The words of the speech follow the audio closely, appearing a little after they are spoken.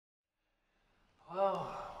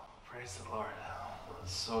Well, praise the Lord.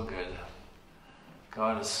 It's so good.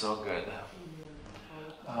 God is so good.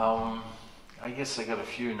 I guess I got a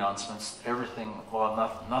few announcements.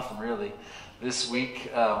 Nothing really. This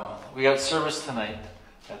week, we got service tonight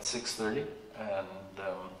at 6:30, and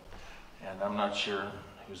I'm not sure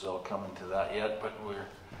who's all coming to that yet, but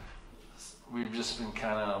we've just been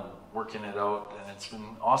kind of working it out, and it's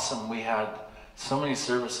been awesome. We had so many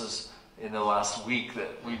services in the last week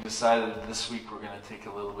that we decided this week we're going to take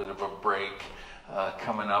a little bit of a break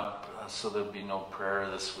coming up, so there'll be no prayer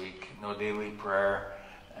this week, no daily prayer,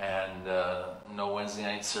 and no Wednesday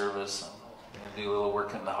night service. I'm going to do a little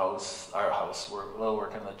work in the house, a little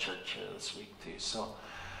work in the church this week too. So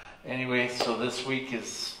anyway, so this week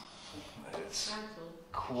it's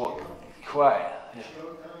quiet. Yeah.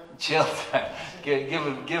 Chill time.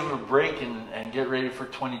 Give a break and get ready for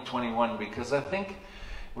 2021, because I think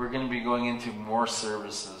we're going to be going into more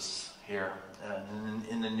services here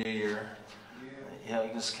in the new year. Yeah,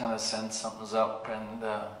 we just kind of sense something's up, and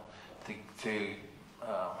to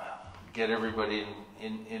get everybody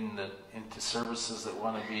into services that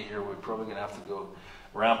want to be here, we're probably going to have to go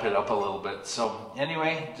ramp it up a little bit. So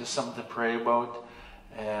anyway, just something to pray about,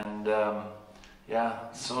 and yeah.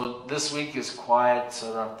 So this week is quiet,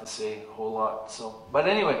 so I don't have to say a whole lot. So, but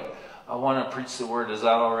anyway, I want to preach the word. Is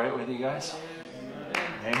that all right with you guys?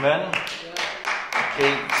 Amen.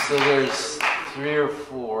 Okay, so there's 3 or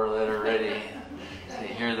 4 that are ready to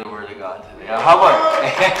hear the word of God today. How about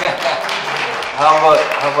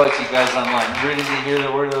you guys online? Ready to hear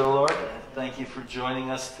the word of the Lord? Thank you for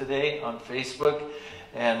joining us today on Facebook.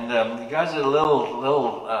 And you guys are a little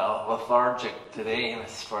lethargic today.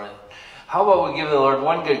 How about we give the Lord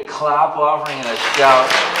one good clap offering and a shout?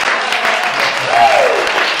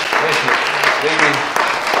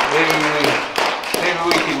 Maybe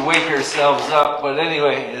we can wake ourselves up, but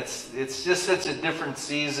anyway, it's just such a different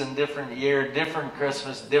season, different year, different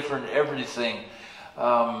Christmas, different everything.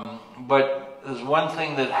 But there's one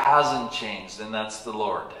thing that hasn't changed, and that's the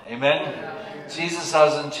Lord. Amen? Yeah. Jesus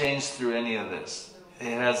hasn't changed through any of this. It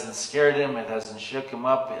hasn't scared him, it hasn't shook him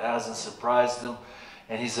up, it hasn't surprised him,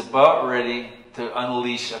 and he's about ready to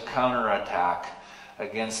unleash a counterattack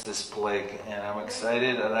against this plague, and I'm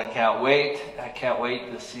excited, and I can't wait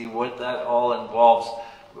to see what that all involves,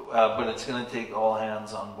 but it's going to take all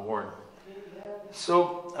hands on board.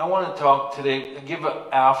 So I want to talk today, give an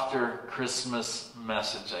after Christmas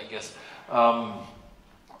message, I guess.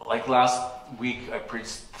 Like last week, I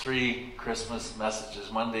preached 3 Christmas messages,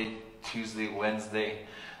 Monday, Tuesday, Wednesday,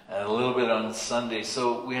 and a little bit on Sunday.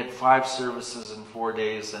 So we had 5 services in 4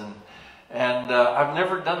 days, and I've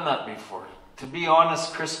never done that before. To be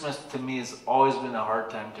honest, Christmas to me has always been a hard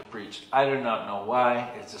time to preach. I do not know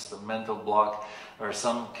why. It's just a mental block or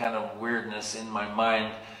some kind of weirdness in my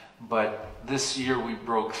mind. But this year we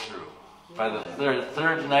broke through. By the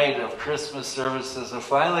third night of Christmas services, I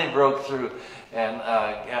finally broke through, and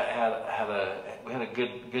we had a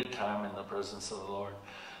good time in the presence of the Lord.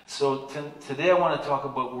 So today I want to talk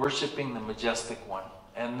about worshiping the Majestic One.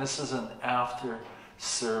 And this is an after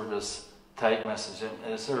service type message.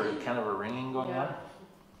 Is there kind of a ringing going on?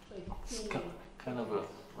 It's kind of a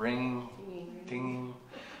ringing, dinging.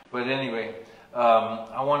 But anyway,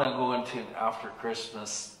 I want to go into an after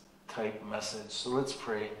Christmas type message. So let's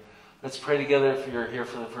pray. Let's pray together if you're here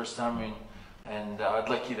for the first time. And I'd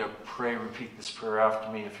like you to repeat this prayer after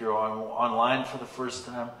me. If you're online for the first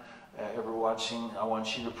time, ever watching, I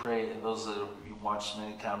want you to pray. And those that you've watched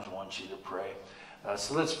many times, I want you to pray.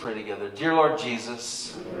 So let's pray together. Dear Lord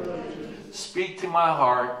Jesus, speak to my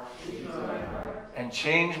heart and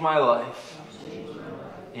change my life.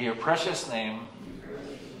 In your precious name,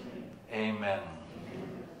 amen.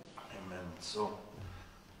 Amen. So,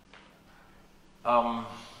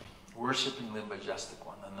 worshiping the Majestic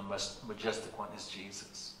One, and the Majestic One is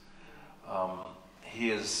Jesus.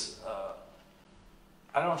 He is,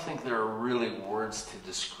 I don't think there are really words to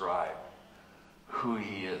describe who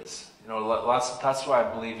he is. You know, that's why I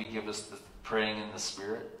believe he gives us the praying in the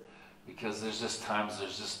Spirit, because there's just times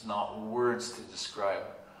there's just not words to describe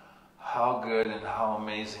how good and how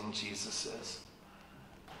amazing Jesus is.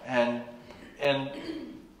 And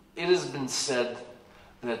it has been said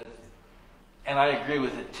that, and I agree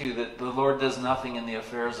with it too, that the Lord does nothing in the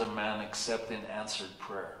affairs of man except in answered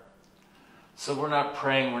prayer. So we're not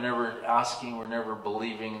praying, we're never asking, we're never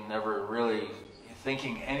believing, never really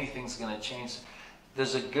thinking anything's going to change.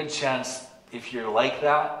 There's a good chance if you're like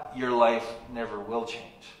that, your life never will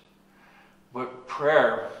change. But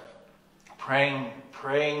praying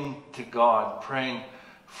to God, praying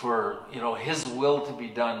for, his will to be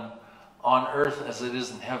done on earth as it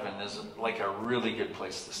is in heaven is like a really good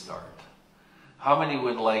place to start. How many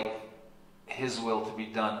would like His will to be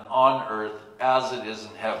done on earth as it is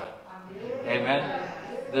in heaven? Amen?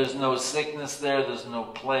 There's no sickness there. There's no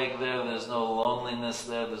plague there. There's no loneliness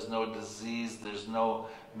there. There's no disease. There's no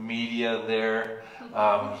media there.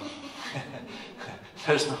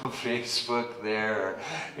 There's no Facebook there or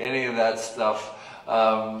any of that stuff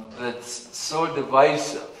that's so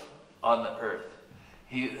divisive on the earth.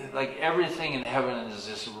 Like everything in heaven is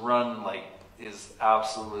just run is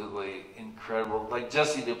absolutely incredible. Like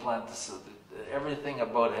Jesse Duplantis said, everything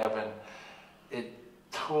about heaven, it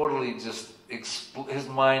totally just, his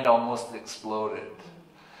mind almost exploded.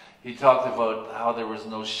 He talked about how there was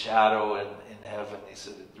no shadow in heaven. He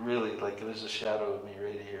said, really, like there's a shadow of me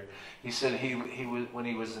right here. He said he was, when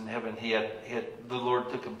he was in heaven, the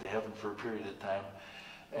Lord took him to heaven for a period of time,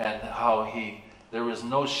 and how there was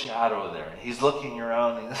no shadow there. He's looking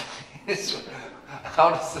around and he's, how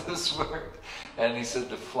does this work? And he said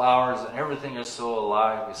the flowers and everything are so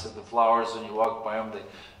alive. He said the flowers, when you walk by them,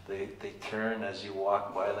 they turn as you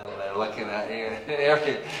walk by them, and they're looking at you.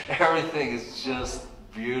 Everything is just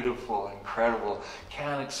beautiful, incredible.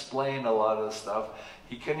 Can't explain a lot of stuff.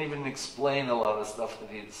 He couldn't even explain a lot of stuff that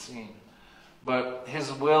he had seen. But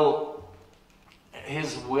His will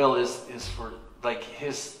is for, like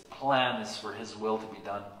His plan is for His will to be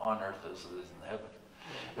done on earth as it is in heaven.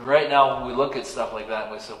 And right now, when we look at stuff like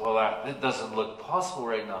that, we say, well, it doesn't look possible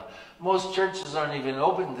right now. Most churches aren't even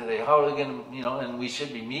open today. How are they going to, and we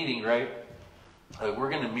should be meeting, right? We're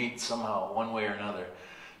going to meet somehow, one way or another,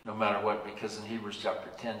 no matter what, because in Hebrews chapter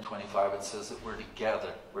 10:25, it says that we're to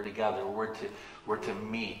gather. We're to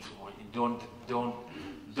meet.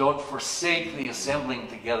 Don't forsake the assembling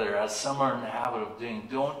together, as some are in the habit of doing.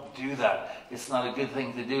 Don't do that. It's not a good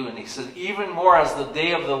thing to do. And he said, even more as the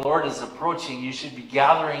day of the Lord is approaching, you should be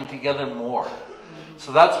gathering together more.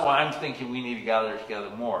 So that's why I'm thinking we need to gather together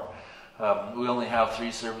more. We only have 3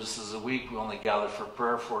 services a week. We only gather for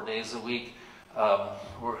prayer 4 days a week.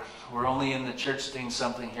 We're only in the church doing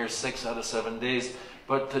something here 6 out of 7 days.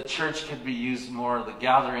 But the church could be used more. The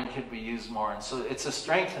gathering could be used more. And so it's a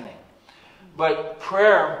strengthening. But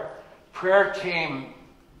prayer came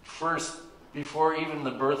first before even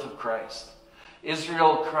the birth of Christ.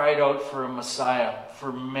 Israel cried out for a Messiah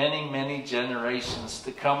for many, many generations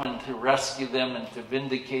to come and to rescue them and to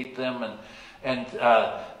vindicate them. And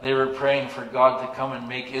they were praying for God to come and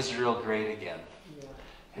make Israel great again.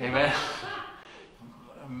 Yeah. Amen.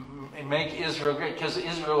 Make Israel great, because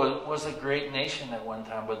Israel was a great nation at one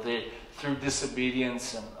time, but through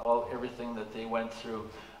disobedience and everything that they went through,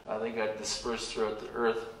 they got dispersed throughout the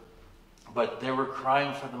earth. But they were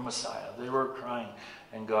crying for the Messiah. They were crying,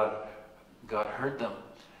 and God heard them.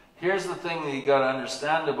 Here's the thing that you got to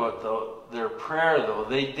understand about their prayer, though.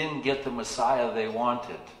 They didn't get the Messiah they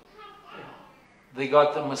wanted. They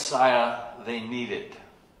got the Messiah they needed.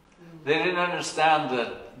 They didn't understand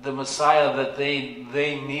that the Messiah that they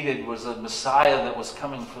needed was a Messiah that was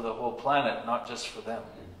coming for the whole planet, not just for them.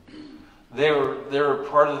 They were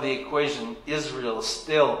part of the equation. Israel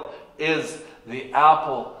still is the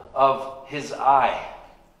apple of His eye.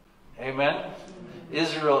 Amen?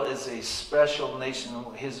 Israel is a special nation,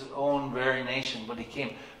 His own very nation. But He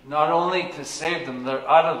came not only to save them,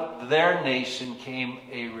 out of their nation came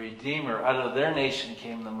a Redeemer. Out of their nation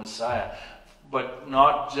came the Messiah. But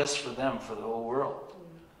not just for them, for the whole world.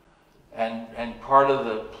 And part of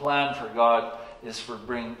the plan for God is to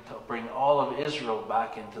bring all of Israel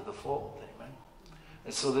back into the fold. Amen.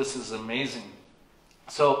 And so this is amazing.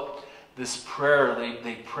 So this prayer,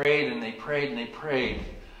 they prayed and they prayed and they prayed.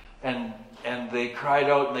 And they cried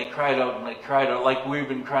out and they cried out and they cried out, like we've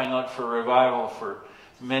been crying out for revival for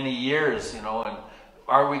many years, And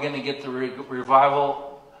are we going to get the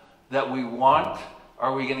revival that we want?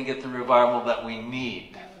 Are we going to get the revival that we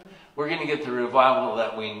need? We're going to get the revival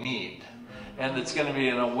that we need. And it's going to be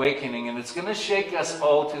an awakening, and it's going to shake us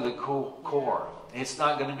all to the core. It's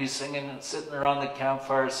not going to be sitting around the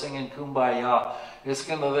campfire singing Kumbaya. There's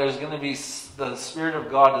going to be, the Spirit of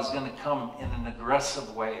God is going to come in an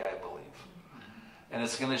aggressive way, I believe. And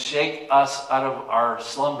it's going to shake us out of our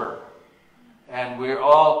slumber. And we're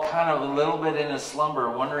all kind of a little bit in a slumber,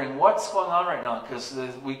 wondering what's going on right now, because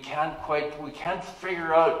we can't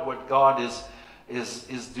figure out what God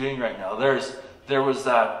is doing right now. There was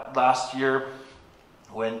that last year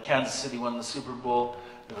when Kansas City won the Super Bowl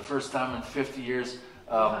for the first time in 50 years.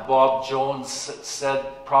 Bob Jones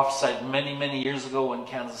prophesied many years ago when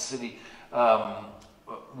Kansas City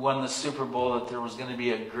won the Super Bowl that there was going to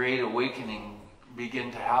be a great awakening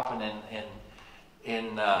begin to happen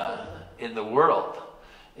in the world,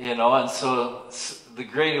 and so the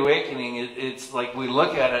Great Awakening. It's like we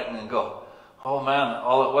look at it and go, oh man,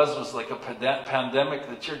 all it was like a pandemic.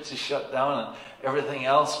 The church is shut down and everything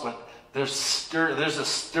else, but there's a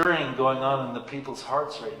stirring going on in the people's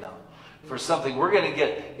hearts right now for something. We're going to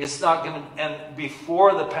get, it's not going to, and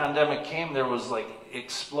before the pandemic came, there was like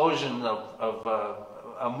explosion of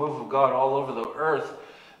a move of God all over the earth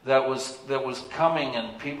that was coming,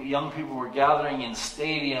 and young people were gathering in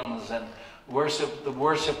stadiums, and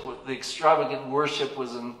the extravagant worship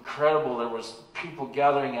was incredible. There was people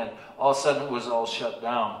gathering, and all of a sudden it was all shut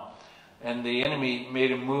down. And the enemy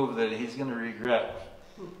made a move that he's going to regret.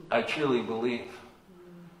 I truly believe.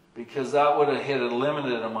 Because that would have hit a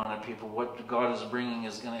limited amount of people. What God is bringing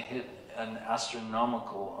is going to hit an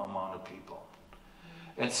astronomical amount of people.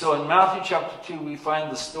 And so in Matthew chapter 2, we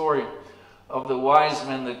find the story of the wise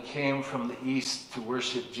men that came from the east to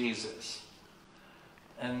worship Jesus.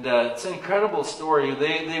 And it's an incredible story.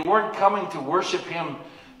 They weren't coming to worship him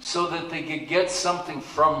so that they could get something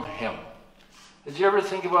from him. Did you ever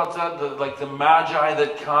think about that? Like the Magi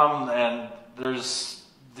that come, and there's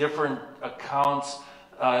different accounts.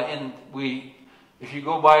 If you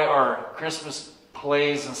go by our Christmas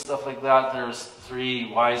plays and stuff like that, there's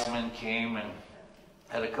 3 wise men came and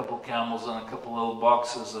had a couple camels and a couple little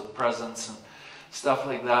boxes of presents and stuff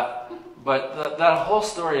like that. But that whole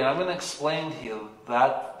story, and I'm going to explain to you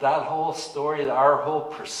that whole story, our whole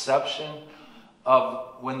perception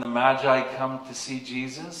of when the Magi come to see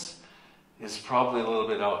Jesus is probably a little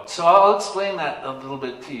bit out. So I'll explain that a little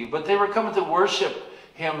bit to you. But they were coming to worship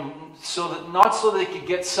him not so they could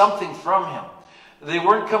get something from him. They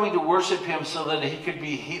weren't coming to worship him so that they could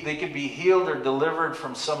be healed or delivered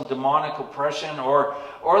from some demonic oppression, or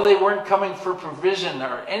they weren't coming for provision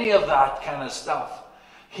or any of that kind of stuff.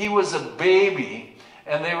 He was a baby,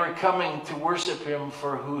 and they were coming to worship him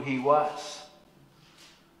for who he was.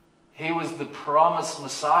 He was the promised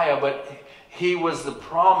Messiah, but he was the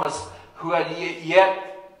promise who had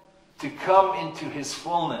yet to come into his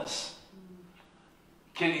fullness.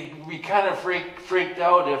 We kind of freaked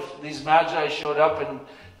out if these Magi showed up and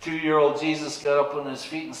 2-year-old Jesus got up on his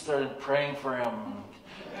feet and started praying for him.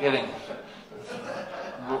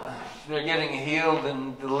 They're getting healed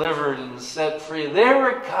and delivered and set free. They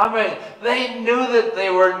were coming. They knew that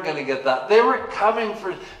they weren't going to get that. They were coming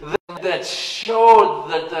for that showed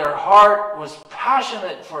that their heart was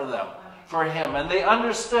passionate for him. And they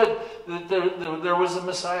understood that there was a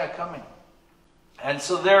Messiah coming. And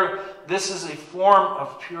so this is a form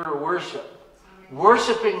of pure worship.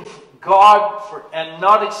 Worshiping God and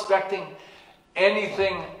not expecting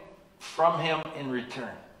anything from him in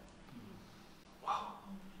return. Wow.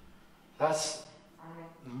 That's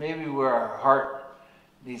maybe where our heart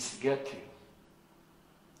needs to get to.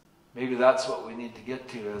 Maybe that's what we need to get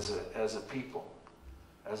to as a people,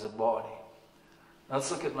 as a body.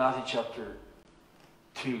 Let's look at Matthew chapter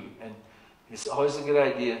 2. And it's always a good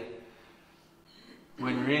idea,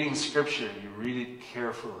 when reading scripture, you read it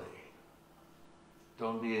carefully.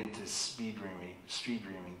 Don't be into speed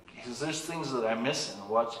reading. Because there's things that I miss and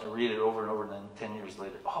I read it over and over, and then 10 years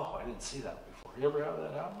later, oh, I didn't see that before. You ever have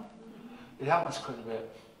that happen? It happens quite a bit.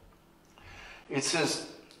 It says,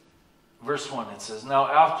 verse 1, it says, "Now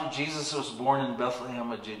after Jesus was born in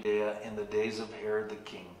Bethlehem of Judea in the days of Herod the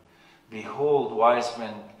king, behold, wise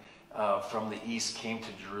men from the east came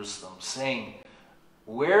to Jerusalem, saying,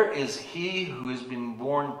 'Where is he who has been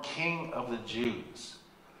born King of the Jews?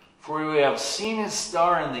 For we have seen his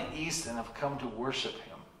star in the east and have come to worship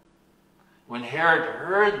him.' When Herod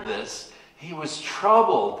heard this, he was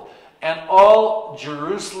troubled, and all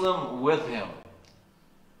Jerusalem with him."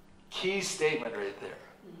 Key statement right there.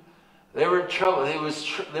 They were troubled.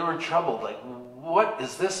 They were troubled. Like, what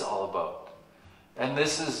is this all about? And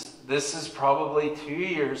this is probably 2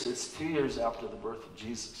 years. It's 2 years after the birth of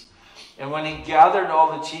Jesus. And when he gathered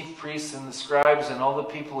all the chief priests and the scribes and all the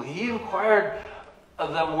people, he inquired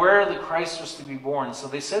of them where the Christ was to be born. So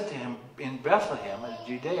they said to him, "In Bethlehem of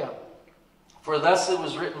Judea. For thus it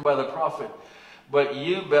was written by the prophet, 'But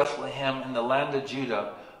you, Bethlehem, in the land of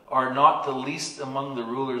Judah, are not the least among the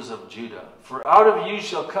rulers of Judah. For out of you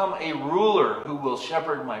shall come a ruler who will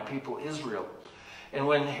shepherd my people Israel.' And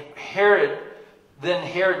when Herod,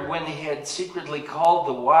 when he had secretly called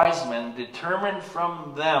the wise men, determined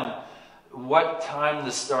from them what time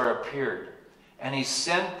the star appeared. And he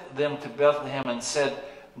sent them to Bethlehem and said,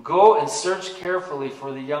 'Go and search carefully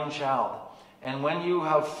for the young child. And when you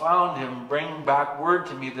have found him, bring back word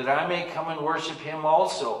to me that I may come and worship him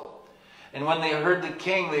also.' And when they heard the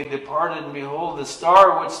king, they departed, and behold, the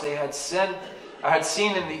star which they had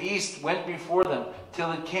seen in the east went before them,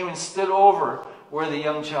 till it came and stood over where the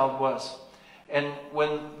young child was. And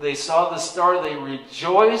when they saw the star, they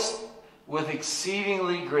rejoiced with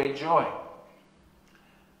exceedingly great joy.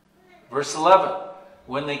 Verse 11.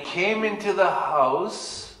 When they came into the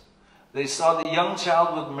house, they saw the young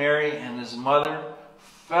child with Mary, and his mother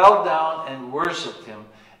fell down and worshipped him.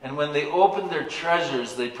 And when they opened their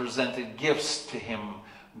treasures, they presented gifts to him,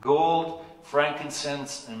 gold,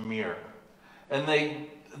 frankincense, and myrrh. And they,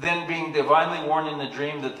 then being divinely warned in a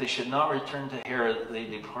dream that they should not return to Herod, they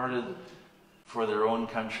departed for their own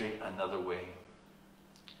country another way.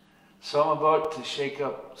 So I'm about to shake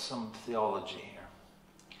up some theology here.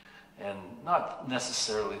 And not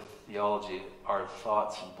necessarily theology, our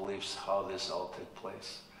thoughts and beliefs, how this all took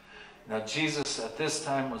place. Now, Jesus at this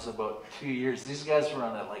time was about 2 years. These guys were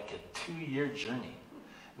on like a 2-year journey.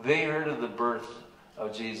 They heard of the birth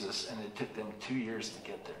of Jesus, and it took them 2 years to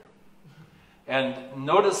get there. And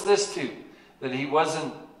notice this too, that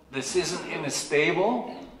this isn't in a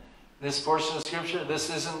stable. This portion of Scripture, this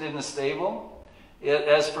isn't in a stable.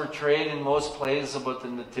 As portrayed in most plays about the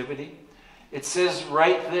Nativity. It says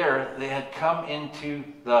right there, they had come into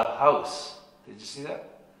the house. Did you see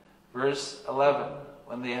that? Verse 11.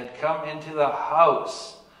 When they had come into the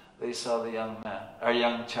house, they saw the young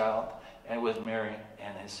child, and with Mary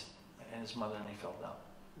and his mother, and he fell down.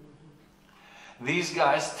 These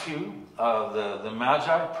guys too, the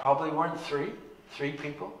Magi probably weren't three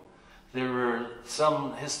people. There were,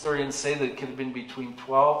 some historians say that it could have been between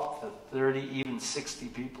 12 to 30, even 60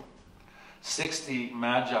 people. 60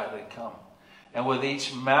 Magi that come. And with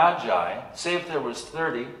each Magi, say if there was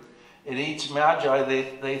 30, and each Magi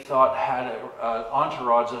they thought had an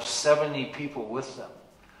entourage of 70 people with them.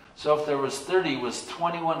 So if there was 30, it was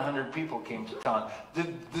 2,100 people came to town.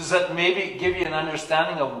 Does that maybe give you an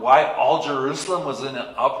understanding of why all Jerusalem was in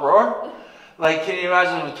an uproar? Like, can you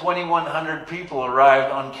imagine if 2,100 people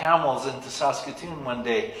arrived on camels into Saskatoon one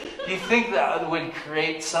day? Do you think that would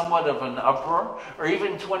create somewhat of an uproar? Or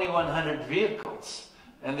even 2,100 vehicles?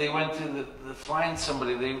 And they went to find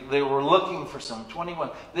somebody. They were looking for some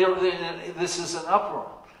 21. This is an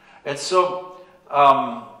uproar. And so,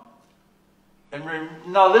 now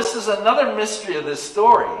this is another mystery of this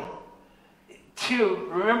story. Too,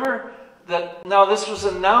 remember that now this was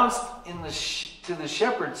announced to the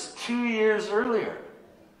shepherds 2 years earlier.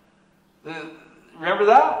 Remember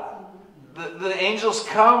that? The angels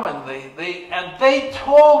come and they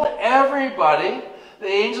told everybody. The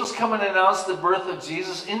angels come and announce the birth of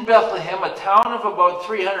Jesus in Bethlehem, a town of about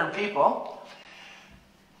 300 people.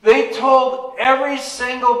 They told every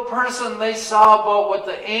single person they saw about what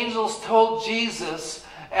the angels told Jesus.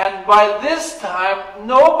 And by this time,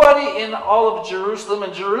 nobody in all of Jerusalem,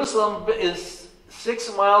 and Jerusalem is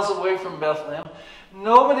 6 miles away from Bethlehem,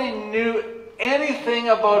 nobody knew anything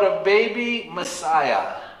about a baby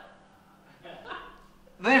Messiah.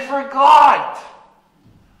 They forgot.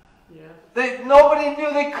 Nobody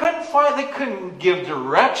knew. They couldn't give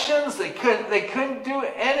directions. They couldn't do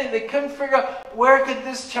anything. They couldn't figure out where could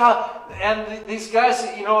this child, and these guys,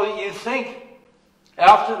 you think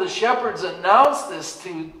after the shepherds announced this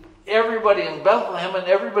to everybody in Bethlehem and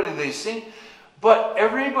everybody they've seen, but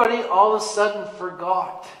everybody all of a sudden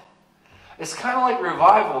forgot. It's kind of like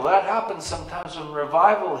revival. That happens sometimes when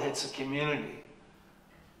revival hits a community.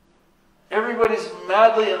 Everybody's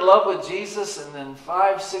madly in love with Jesus, and then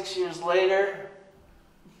 5, 6 years later,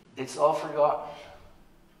 it's all forgotten.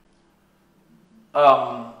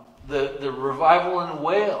 The revival in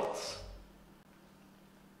Wales,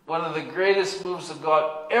 one of the greatest moves of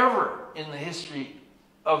God ever in the history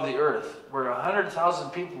of the earth, where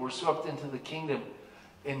 100,000 people were swept into the kingdom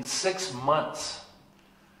in 6 months.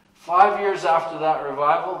 5 years after that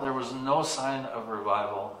revival, there was no sign of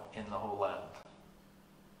revival in the whole land.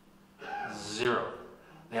 Zero.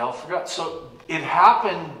 They all forgot. So it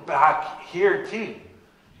happened back here too.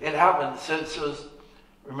 It happened. So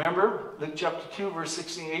remember Luke chapter 2, verse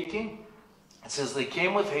 16, 18? It says, they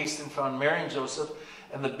came with haste and found Mary and Joseph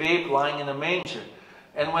and the babe lying in a manger.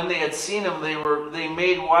 And when they had seen him, they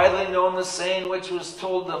made widely known the saying which was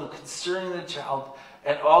told them concerning the child.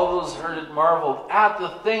 And all those heard it marveled at the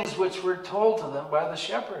things which were told to them by the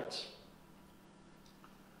shepherds.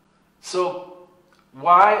 So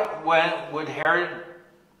why would Herod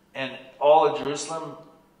and all of Jerusalem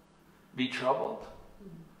be troubled?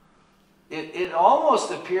 It almost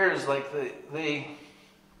appears like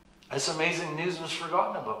this amazing news was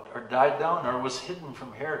forgotten about, or died down, or was hidden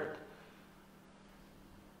from Herod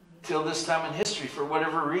till this time in history for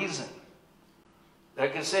whatever reason.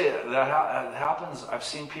 Like I say, that happens. I've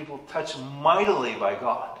seen people touched mightily by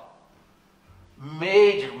God.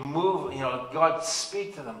 Major move, God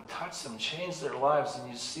speak to them, touch them, change their lives, and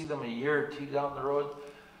you see them a year or two down the road,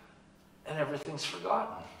 and everything's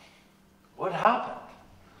forgotten. What happened?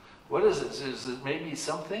 What is it? Is it maybe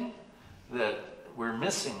something that we're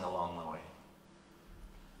missing along the way.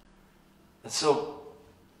 And so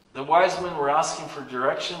the wise men were asking for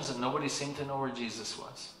directions, and nobody seemed to know where Jesus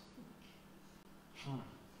was.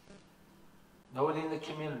 Nobody in the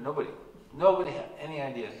community, nobody had any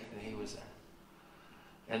idea that he was there.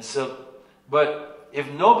 And so, but if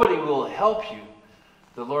nobody will help you,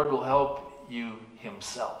 the Lord will help you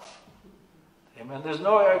himself. Amen. There's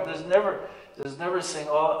never saying,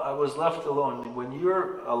 oh, I was left alone. When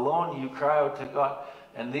you're alone, you cry out to God.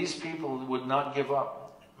 And these people would not give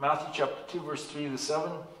up. Matthew chapter 2, verse 3 to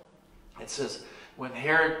 7, it says, when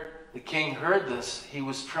Herod the king heard this, he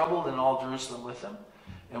was troubled, and all Jerusalem with him.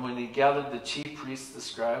 And when he gathered the chief priests, the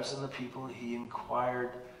scribes, and the people, he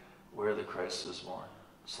inquired where the Christ was born.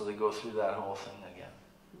 So they go through that whole thing again.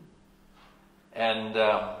 And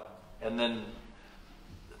then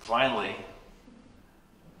finally,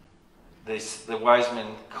 the wise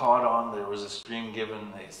men caught on. There was a stream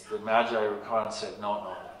given. The Magi were caught and said,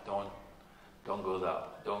 no, don't go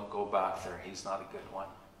that. Don't go back there. He's not a good one.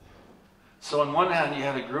 So on one hand, you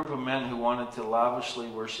had a group of men who wanted to lavishly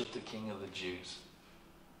worship the King of the Jews.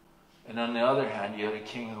 And on the other hand, you had a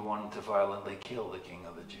king who wanted to violently kill the King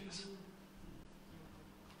of the Jews.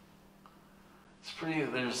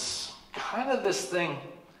 There's kind of this thing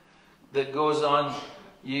that goes on.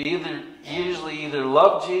 You usually either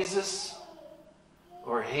love Jesus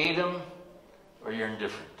or hate him, or you're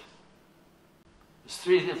indifferent. There's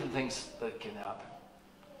three different things that can happen.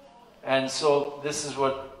 And so this is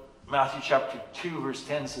what Matthew chapter 2 verse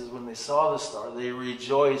 10 says, when they saw the star, they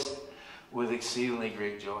rejoiced with exceedingly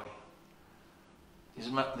great joy.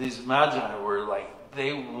 These magi were like,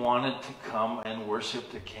 they wanted to come and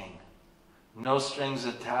worship the king. No strings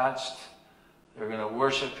attached. They're going to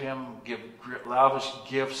worship him, give lavish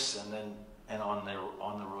gifts, and on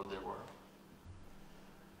the road they were.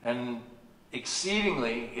 And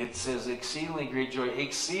exceedingly, it says exceedingly great joy.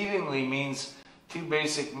 Exceedingly means two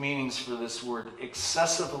basic meanings for this word: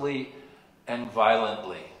 excessively and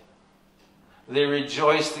violently. They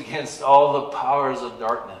rejoiced against all the powers of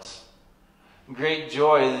darkness. Great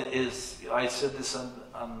joy is, I said this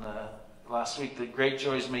on last week, that great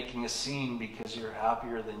joy is making a scene because you're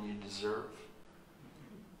happier than you deserve.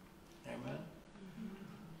 Amen.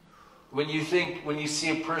 When you see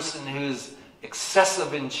a person who's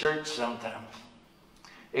excessive in church sometimes,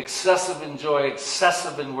 excessive in joy,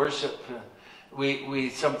 excessive in worship, we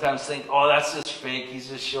sometimes think, oh, that's just fake, he's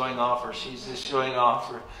just showing off, or she's just showing off,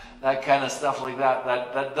 or that kind of stuff like that.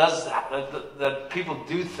 That people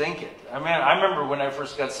do think it. I mean, I remember when I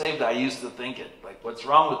first got saved, I used to think it. Like, what's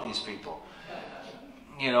wrong with these people?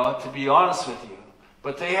 You know, to be honest with you.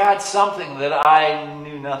 But they had something that I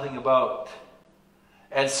knew nothing about.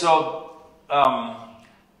 And so,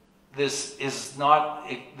 this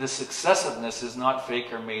excessiveness is not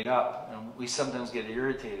fake or made up. And we sometimes get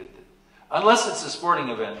irritated. Unless it's a sporting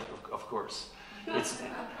event, of course.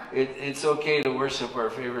 It's okay to worship our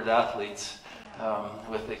favorite athletes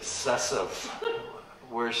with excessive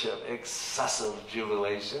worship, excessive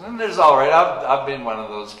jubilation, and there's all right. I've been one of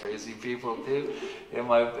those crazy people too in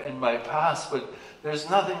my past, but there's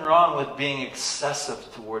nothing wrong with being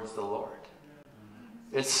excessive towards the Lord.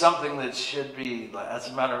 It's something that should be, as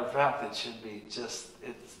a matter of fact, it should be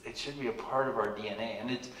it should be a part of our DNA,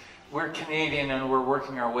 and we're Canadian and we're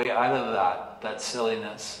working our way out of that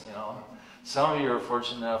silliness, you know. Some of you are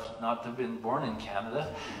fortunate enough not to have been born in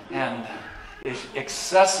Canada, and it's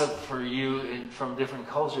excessive for you from different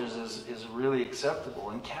cultures is really acceptable.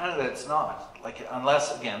 In Canada, it's not. Like,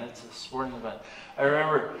 unless, again, it's a sporting event. I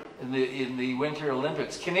remember in the Winter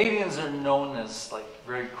Olympics, Canadians are known as like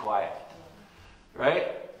very quiet,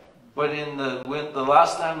 right? But in the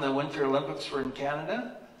last time the Winter Olympics were in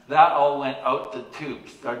Canada, that all went out the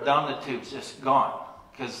tubes, or down the tubes, just gone,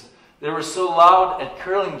 because they were so loud at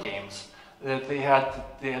curling games that they had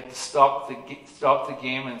to stop the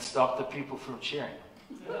game and stop the people from cheering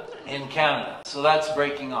in Canada. So that's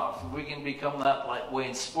breaking off. If we can become that way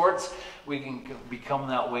in sports, we can become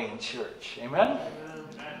that way in church. Amen?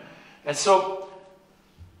 And so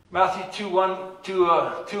Matthew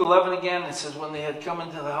 2:11 again, it says, when they had come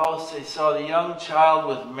into the house, they saw the young child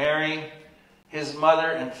with Mary, his mother,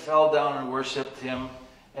 and fell down and worshipped him.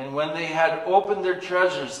 And when they had opened their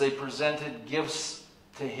treasures, they presented gifts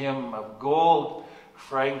to him of gold,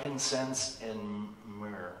 frankincense, and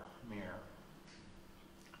myrrh.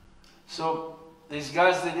 So these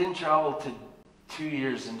guys, they didn't travel to 2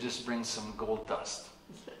 years and just bring some gold dust,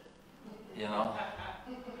 you know.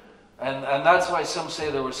 And that's why some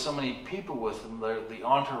say there were so many people with them. The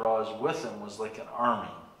entourage with them was like an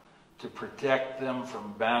army to protect them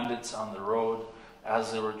from bandits on the road,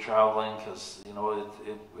 as they were traveling, because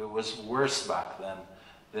it was worse back then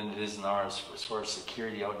than it is now as far as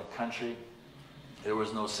security out in the country. There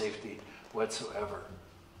was no safety whatsoever.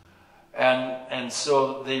 And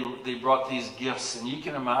so they brought these gifts, and you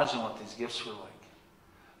can imagine what these gifts were like.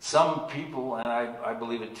 Some people, and I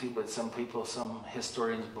believe it too, but some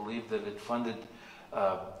historians believe that it funded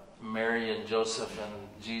Mary and Joseph and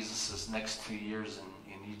Jesus' next 2 years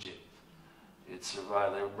in Egypt. It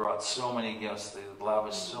survived. They brought so many gifts. They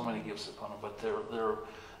lavished so many gifts upon them, but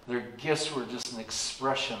their gifts were just an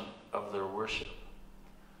expression of their worship.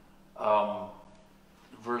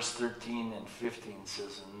 Verse 13 and 15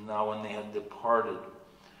 says, "And now when they had departed,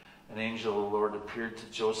 an angel of the Lord appeared to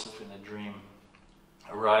Joseph in a dream.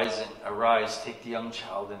 Arise, take the young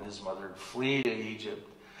child and his mother, and flee to Egypt,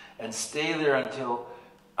 and stay there until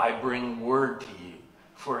I bring word to you.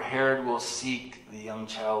 For Herod will seek the young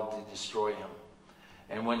child to destroy him.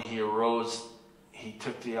 And when he arose, he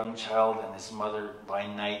took the young child and his mother by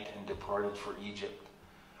night and departed for Egypt,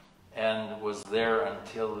 and was there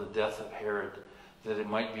until the death of Herod, that it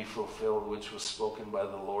might be fulfilled which was spoken by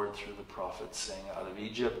the Lord through the prophet, saying, out of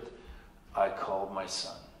Egypt I called my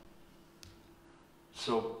son."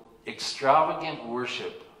 So extravagant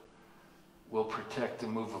worship will protect the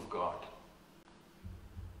move of God.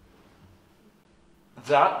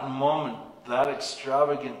 That moment, that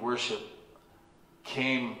extravagant worship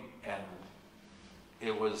came, and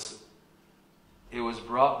it was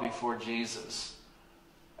brought before Jesus,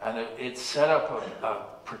 and it set up a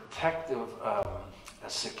protective, a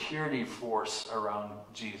security force around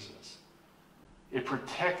Jesus. It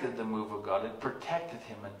protected the move of God. It protected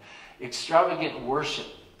him. And extravagant worship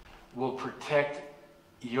will protect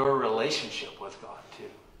your relationship with God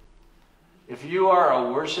too. If you are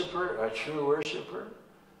a worshiper, a true worshiper,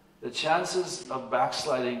 the chances of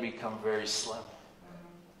backsliding become very slim.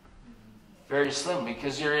 Very slim,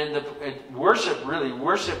 because you're in the worship, really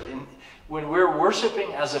worship. When we're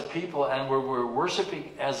worshiping as a people and when we're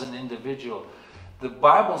worshiping as an individual, the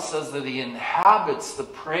Bible says that he inhabits the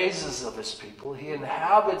praises of his people. He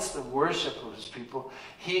inhabits the worship of his people.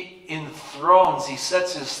 He enthrones, he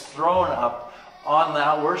sets his throne up on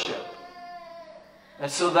that worship.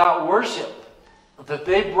 And so that worship that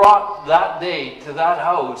they brought that day to that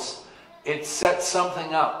house, it set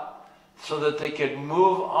something up so that they could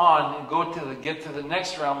move on and get to the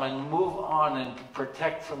next realm and move on and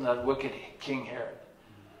protect from that wicked King Herod.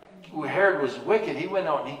 Herod was wicked. He went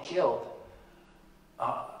out and he killed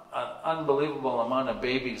an unbelievable amount of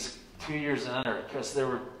babies 2 years and under, because they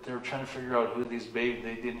were trying to figure out who these babies.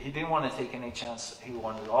 He didn't want to take any chance. He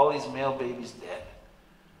wanted all these male babies dead.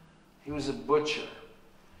 He was a butcher.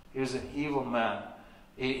 He was an evil man.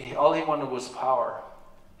 All he wanted was power,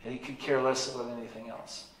 and he could care less about anything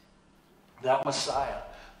else. That Messiah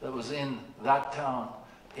that was in that town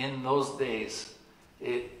in those days,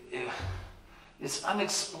 it's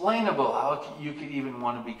unexplainable how you could even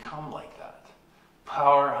want to become like that.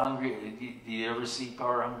 Power hungry. Do you ever see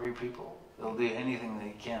power hungry people? They'll do anything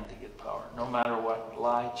they can to get power, no matter what.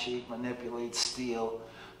 Lie, cheat, manipulate, steal,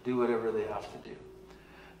 do whatever they have to do.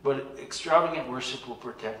 But extravagant worship will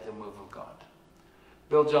protect the move of God.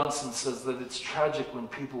 Bill Johnson says that it's tragic when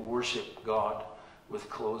people worship God with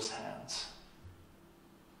closed hands.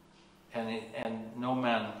 And no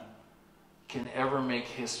man can ever make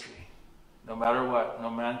history. No matter what, no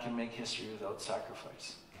man can make history without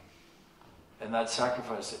sacrifice. And that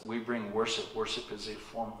sacrifice that we bring worship. Worship is a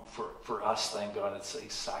form, for us, thank God, it's a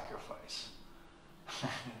sacrifice.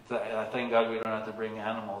 Thank God we don't have to bring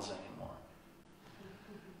animals anymore.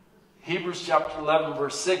 Hebrews chapter 11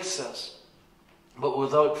 verse 6 says, "But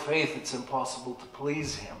without faith it's impossible to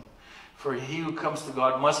please him. For he who comes to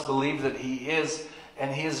God must believe that he is,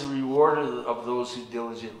 and he is a rewarder of those who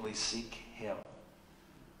diligently seek him."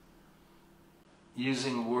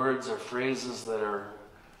 Using words or phrases that are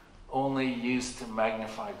only used to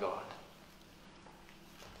magnify God.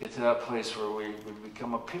 Get to that place where we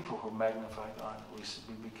become a people who magnify God. We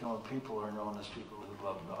become a people who are known as people who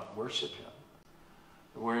love God, worship him.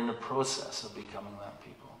 We're in the process of becoming that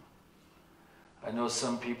people. I know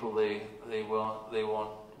some people, they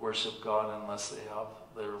won't worship God unless they have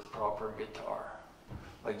their proper guitar.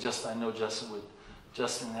 Like I know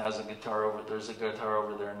Justin has a guitar over, there's a guitar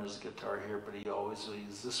over there and there's a guitar here, but he always will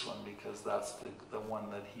use this one because that's the one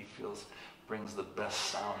that he feels brings the best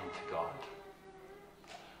sound to God.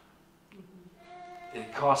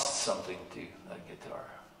 It costs something to, that guitar.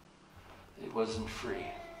 It wasn't free.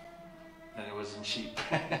 And it wasn't cheap.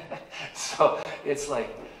 So it's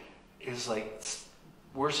like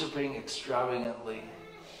worshiping extravagantly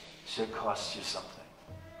should cost you something.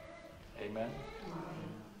 Amen?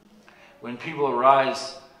 when people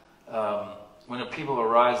arise, when a people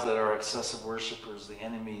arise that are excessive worshipers, the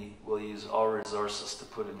enemy will use all resources to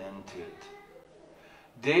put an end to it.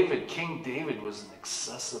 David, King David, was an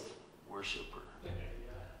excessive worshiper.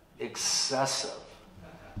 Excessive.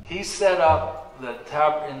 He set up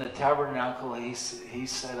in the tabernacle. He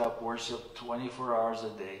set up worship 24 hours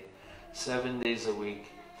a day, 7 days a week,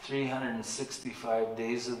 365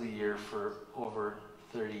 days of the year for over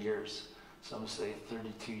 30 years. Some say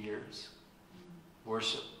 32 years.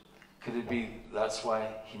 Worship. Could it be that's why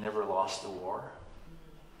he never lost a war?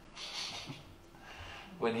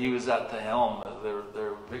 When he was at the helm,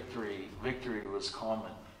 their victory was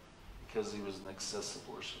common because he was an excessive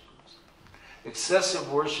worshiper.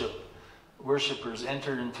 Excessive worshippers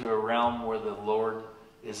enter into a realm where the Lord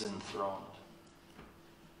is enthroned.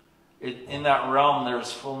 In that realm, there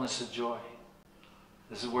is fullness of joy.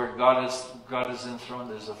 This is where God is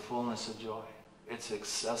enthroned. There's a fullness of joy. It's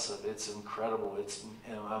excessive. It's incredible. It's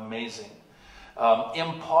amazing.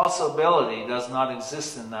 Impossibility does not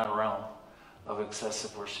exist in that realm of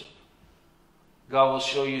excessive worship. God will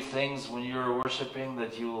show you things when you're worshiping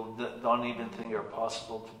that you don't even think are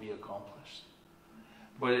possible to be accomplished.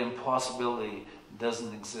 But impossibility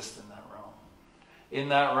doesn't exist in that realm. In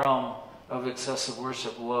that realm of excessive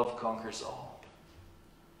worship, love conquers all.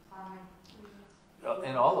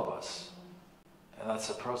 In all of us. And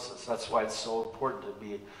that's a process. That's why it's so important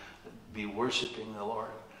to be worshiping the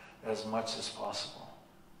Lord as much as possible.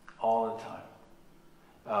 All the time.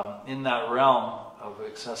 In that realm of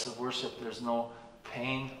excessive worship, there's no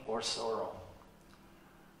pain or sorrow.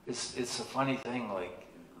 It's a funny thing, like,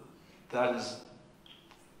 that is,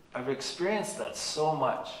 I've experienced that so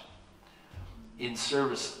much in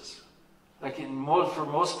services. Like for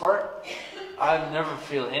most part, I never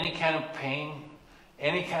feel any kind of pain,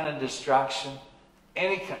 any kind of distraction,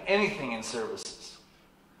 anything in services.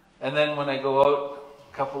 And then when I go out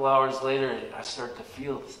a couple hours later, I start to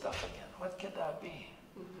feel stuff again. What could that be?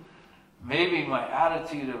 Maybe my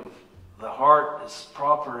attitude of the heart is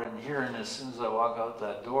proper in here, and as soon as I walk out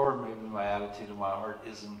that door, maybe my attitude of my heart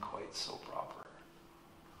isn't quite so proper.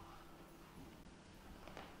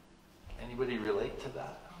 Anybody relate to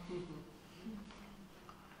that?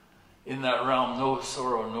 In that realm, no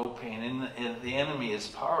sorrow, no pain. The enemy is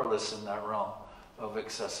powerless in that realm of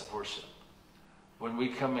excessive worship. When we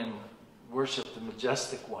come and worship the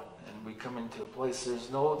Majestic One, and we come into a place,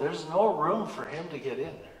 there's no room for him to get in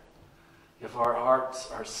there if our hearts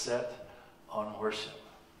are set on worship.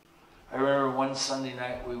 I remember one Sunday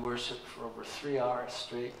night we worshiped for over 3 hours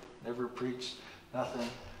straight, never preached, nothing.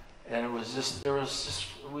 And it was just,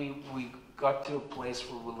 we got to a place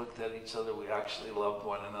where we looked at each other, we actually loved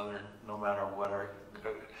one another no matter what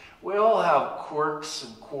we all have quirks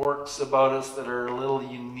and quarks about us that are a little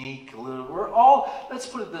unique, we're all, let's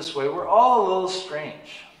put it this way, we're all a little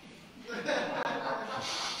strange.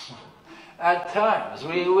 At times,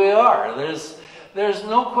 we are. There's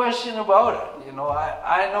no question about it. You know,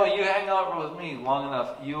 I know you hang out with me long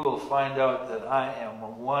enough, you will find out that I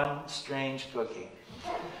am one strange cookie.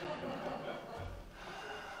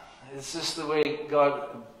 It's just the way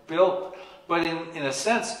God built. But in a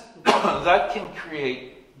sense, that can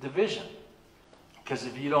create division. Because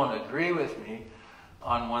if you don't agree with me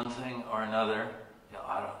on one thing or another,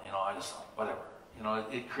 I just, whatever.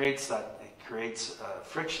 It creates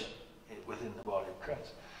friction within the body of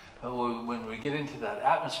Christ. But when we get into that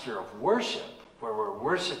atmosphere of worship, where we're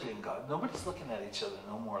worshiping God, nobody's looking at each other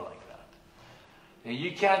no more like that. And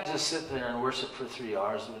you can't just sit there and worship for 3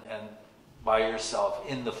 hours and by yourself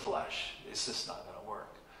in the flesh. It's just not going to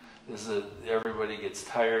work. Everybody gets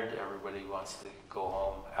tired. Everybody wants to go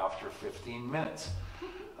home after 15 minutes.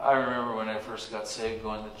 I remember when I first got saved,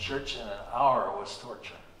 going to church in an hour was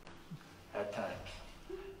torture at times.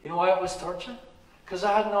 You know why it was torture? Because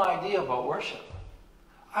I had no idea about worship.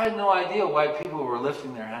 I had no idea why people were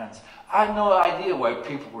lifting their hands. I had no idea why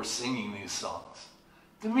people were singing these songs.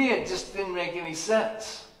 To me, it just didn't make any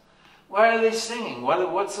sense. Why are they singing?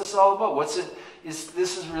 What's this all about?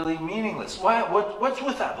 This is really meaningless. What's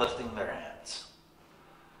with that lifting their hands?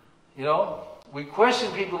 We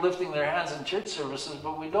question people lifting their hands in church services,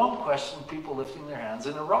 but we don't question people lifting their hands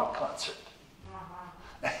in a rock concert.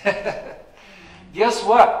 Guess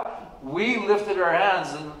what? We lifted our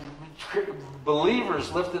hands, and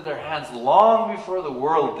believers lifted their hands long before the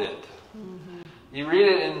world did. You read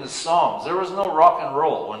it in the Psalms. There was no rock and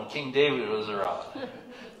roll when King David was around.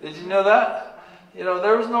 Did you know that?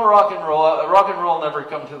 There was no rock and roll. Rock and roll never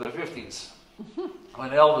come to the 50s when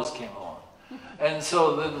Elvis came along. And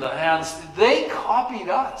so then the hands, they copied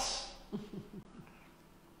us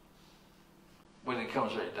when it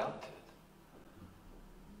comes right down to it.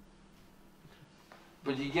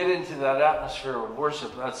 But you get into that atmosphere of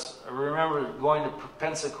worship. I remember going to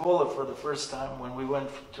Pensacola for the first time when we went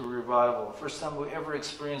to revival. First time we ever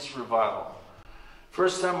experienced revival.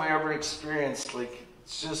 First time we ever experienced, like,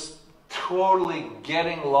 just totally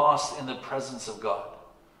getting lost in the presence of God.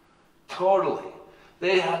 Totally.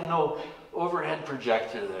 They had no overhead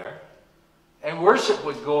projector there. And worship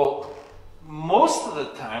would go, most of the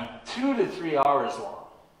time, 2 to 3 hours long.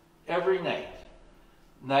 Every night.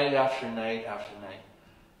 Night after night after night.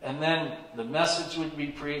 And then the message would be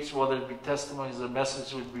preached. Well, there'd be testimonies. The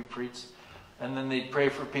message would be preached. And then they'd pray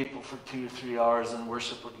for people for 2 or 3 hours, and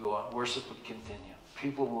worship would go on. Worship would continue.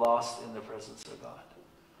 People lost in the presence of God.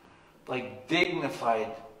 Like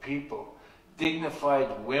dignified people,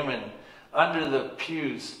 dignified women under the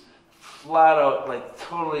pews, flat out, like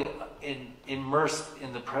totally immersed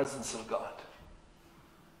in the presence of God.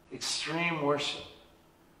 Extreme worship.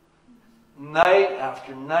 Night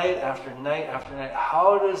after night after night after night.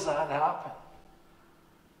 How does that happen?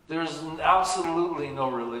 There's absolutely no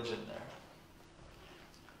religion there.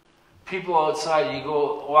 People outside, you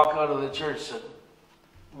go walk out of the church at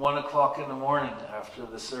 1 o'clock in the morning after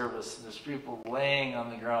the service, and there's people laying on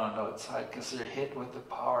the ground outside because they're hit with the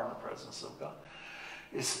power and the presence of God.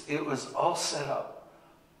 It was all set up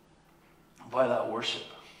by that worship,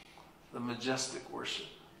 the majestic worship.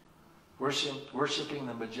 Worshiping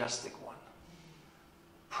the majestic one.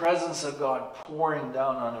 Presence of God pouring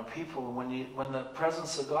down on a people. When the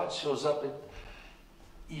presence of God shows up,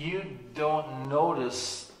 you don't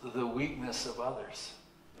notice the weakness of others.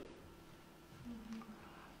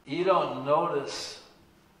 You don't notice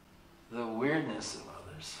the weirdness of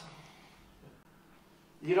others.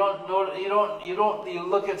 You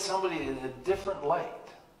look at somebody in a different light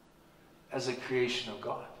as a creation of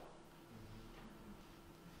God.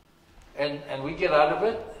 And we get out of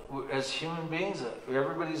it as human beings.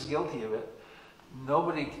 Everybody's guilty of it.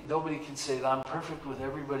 Nobody can say that I'm perfect with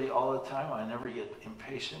everybody all the time. I never get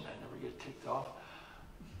impatient. I never get ticked off.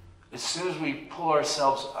 As soon as we pull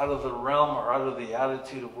ourselves out of the realm or out of the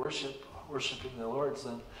attitude of worshiping the Lord,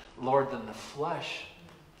 then the flesh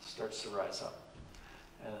starts to rise up.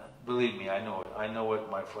 And believe me, I know it. I know what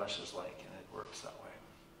my flesh is like, and it works that way.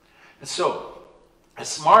 And so, as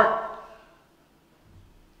smart,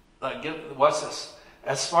 watch this.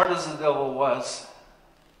 As smart as the devil was,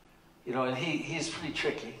 and he's pretty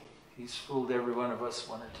tricky. He's fooled every one of us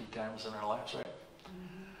 1 or 2 times in our lives, right?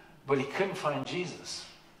 Mm-hmm. But he couldn't find Jesus.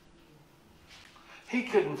 He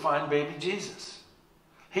couldn't find baby Jesus.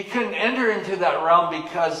 He couldn't enter into that realm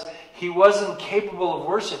because he wasn't capable of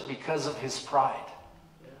worship because of his pride.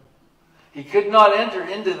 Yeah. He could not enter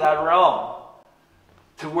into that realm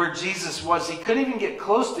to where Jesus was. He couldn't even get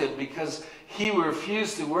close to it because he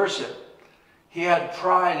refused to worship. He had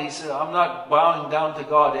pride. He said, I'm not bowing down to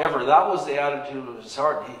God ever. That was the attitude of his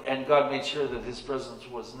heart. And God made sure that his presence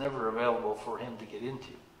was never available for him to get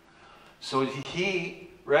into. So he,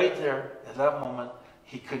 right there, at that moment,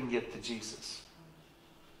 he couldn't get to Jesus.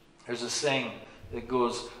 There's a saying that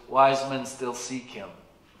goes, wise men still seek him.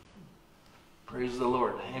 Praise the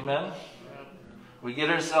Lord. Amen? We get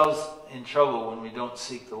ourselves in trouble when we don't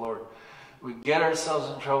seek the Lord. We get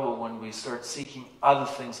ourselves in trouble when we start seeking other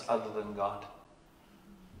things other than God.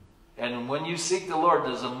 And when you seek the Lord,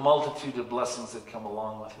 there's a multitude of blessings that come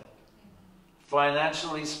along with it.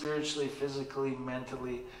 Financially, spiritually, physically,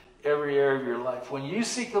 mentally, every area of your life. When you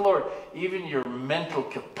seek the Lord, even your mental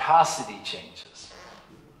capacity changes.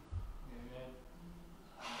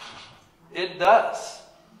 It does.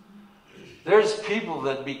 There's people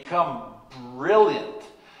that become brilliant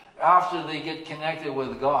after they get connected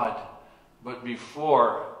with God, but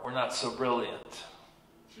before, we're not so brilliant.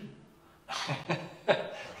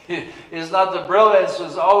 It's not the brilliance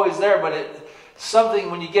was always there, but something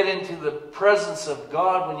when you get into the presence of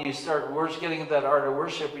God, when you start getting into that art of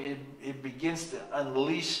worship, it begins to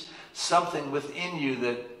unleash something within you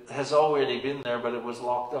that has already been there, but it was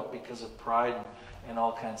locked up because of pride and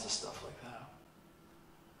all kinds of stuff like that.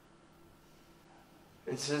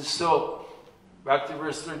 It says, so, back to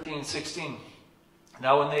verse 13, 16.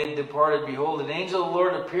 Now when they had departed, behold, an angel of the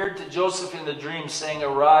Lord appeared to Joseph in the dream, saying,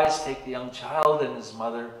 arise, take the young child and his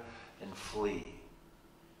mother, and flee.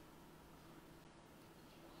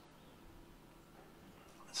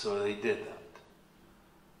 So they did that.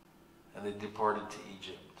 And they departed to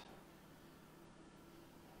Egypt.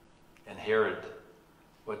 And Herod,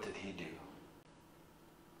 what did he do?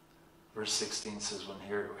 Verse 16 says, when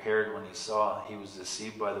Herod, when he saw he was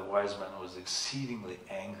deceived by the wise men, was exceedingly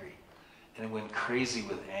angry. And he went crazy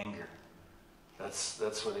with anger. That's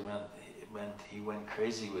what it meant. It meant he went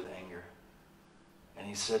crazy with anger. And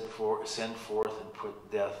he said, send forth and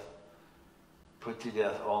put death put to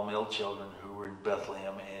death all male children who were in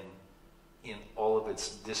Bethlehem and in all of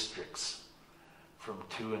its districts from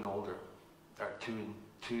 2 and older, or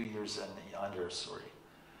 2 years and under,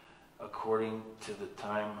 according to the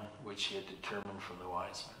time which he had determined from the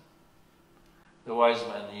wise men. The wise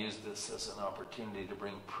men used this as an opportunity to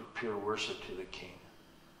bring pure worship to the king.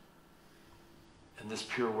 And this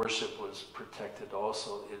pure worship was protected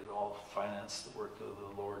also. It all financed the work of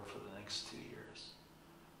the Lord for the next 2 years.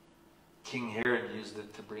 King Herod used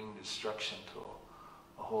it to bring destruction to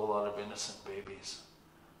a whole lot of innocent babies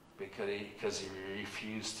because he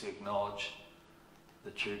refused to acknowledge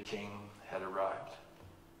the true king had arrived.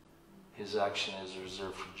 His action is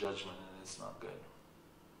reserved for judgment, and it's not good.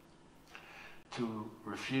 To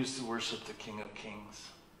refuse to worship the King of Kings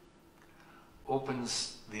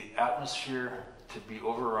opens the atmosphere to be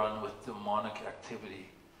overrun with demonic activity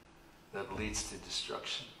that leads to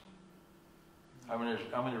destruction. I'm going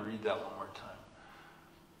to read that one more time.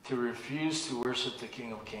 To refuse to worship the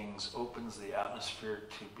King of Kings opens the atmosphere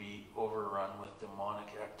to be overrun with demonic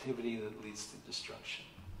activity that leads to destruction.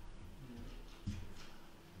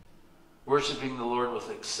 Worshiping the Lord with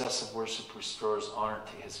excessive worship restores honor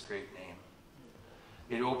to his great name.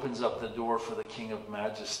 It opens up the door for the King of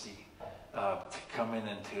Majesty to come in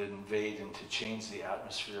and to invade and to change the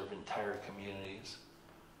atmosphere of entire communities.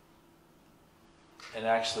 And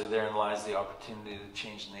actually therein lies the opportunity to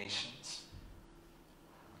change nations.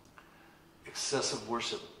 Excessive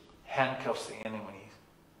worship handcuffs the enemy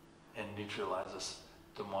and neutralizes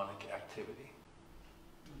demonic activity.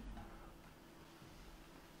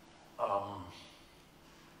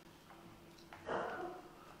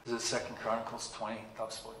 Is it 2 Chronicles 20? It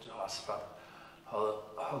talks about Jehoshaphat,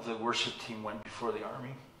 how the worship team went before the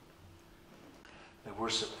army. They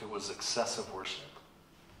worshiped, it was excessive worship.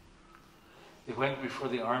 It went before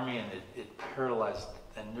the army and it paralyzed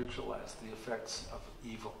and neutralized the effects of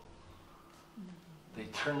evil. They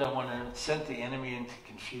turned on one another, sent the enemy into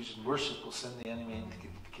confusion. Worship will send the enemy into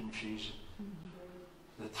confusion.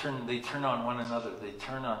 They turn on one another. They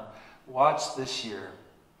turn on. Watch this year.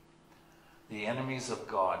 The enemies of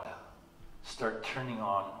God start turning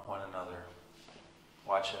on one another.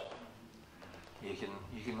 Watch it. You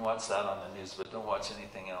can watch that on the news, but don't watch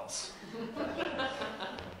anything else.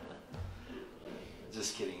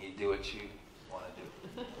 Just kidding. You do what you want to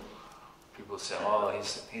do. People say, "Oh,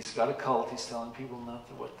 he's got a cult. He's telling people not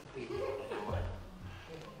to what to do."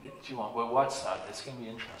 What you want? Well, watch that. It's going to be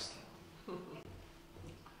interesting.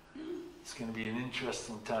 It's going to be an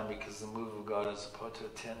interesting time because the move of God is about to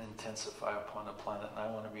intensify upon the planet, and I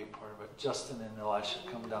want to be a part of it. Justin and Elisha,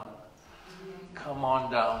 come down. Come on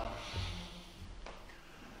down.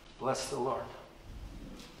 Bless the Lord.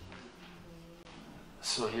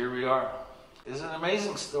 So here we are. It's an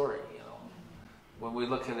amazing story, you know, when we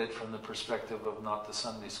look at it from the perspective of not the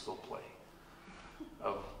Sunday school play,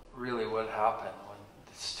 of really what happened when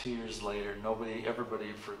it's 2 years later.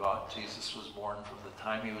 Everybody forgot Jesus was born from the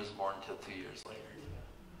time he was born till 2 years later.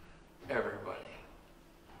 Everybody.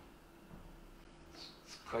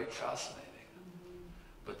 It's quite fascinating.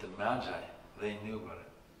 But the Magi, they knew about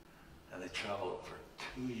it. And they traveled for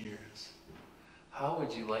 2 years. How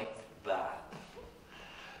would you like that?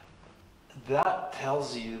 That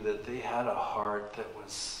tells you that they had a heart that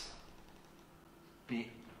was...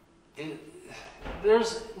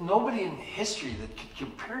 There's nobody in history that could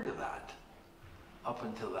compare to that up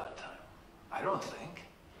until that time. I don't think.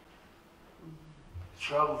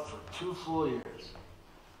 Traveled for 2 full years.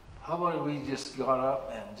 How about we just got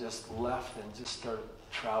up and just left and just started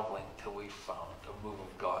traveling till we found a move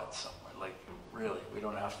of God somewhere? Like, really, we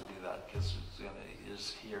don't have to do that because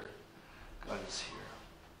it's here. God is here.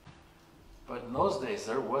 But in those days,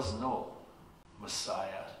 there was no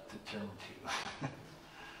Messiah to turn to.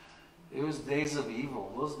 It was days of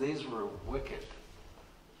evil. Those days were wicked.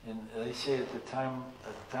 And they say at the time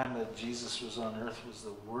that Jesus was on earth was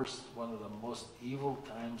the worst, one of the most evil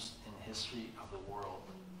times in history of the world.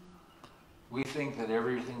 We think that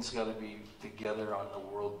everything's got to be together on the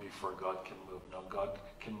world before God can move. No, God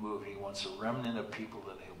can move. He wants a remnant of people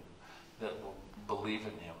that will believe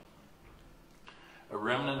in him. A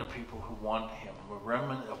remnant of people who want him. A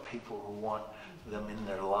remnant of people who want them in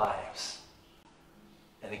their lives.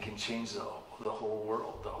 And it can change the whole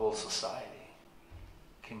world, the whole society.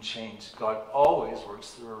 It can change. God always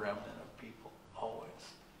works through a remnant of people.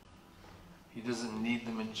 Always. He doesn't need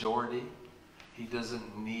the majority. He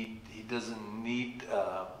doesn't need the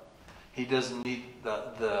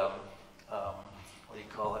what do you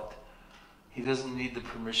call it? He doesn't need the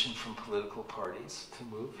permission from political parties to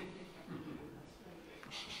move.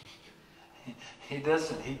 He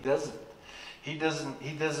doesn't. He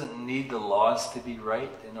doesn't need the laws to be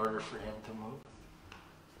right in order for him to move.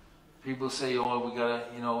 People say, "Oh, we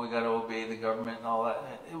gotta obey the government and all that."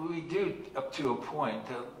 We do up to a point.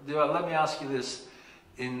 Let me ask you this: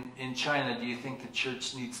 in China, do you think the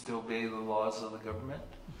church needs to obey the laws of the government?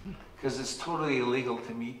 Because it's totally illegal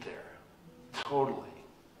to meet there.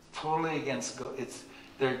 Totally against God.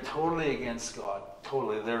 They're totally against God.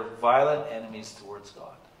 Totally, they're violent enemies towards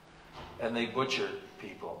God, and they butcher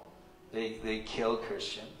people. They kill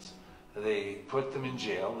Christians. They put them in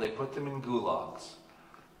jail. They put them in gulags.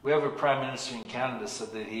 We have a prime minister in Canada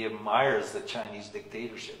said that he admires the Chinese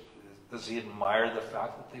dictatorship. Does he admire the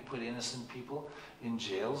fact that they put innocent people in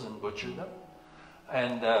jails and butcher them?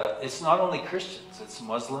 And it's not only Christians; it's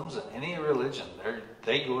Muslims and any religion.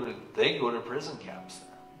 They go to prison camps there.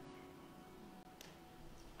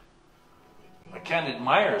 I can't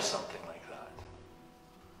admire something like that.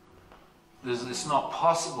 It's not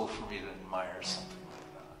possible for me to admire something like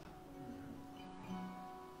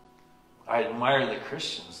that. I admire the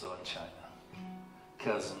Christians, though, in China,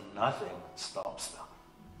 because nothing stops them.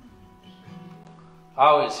 I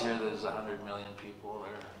always hear there's 100 million people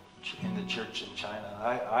there in the church in China.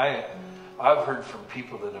 I've heard from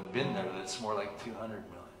people that have been there that it's more like 200 million.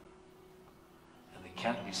 And they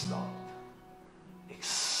can't be stopped.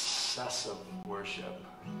 Excessive worship.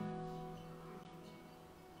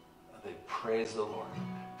 They praise the Lord.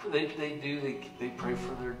 They pray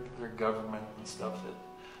for their government and stuff,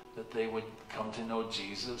 that they would come to know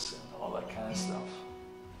Jesus and all that kind of stuff.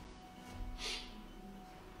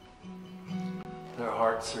 Their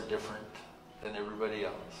hearts are different than everybody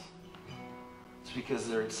else. It's because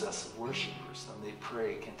they're excessive worshipers and they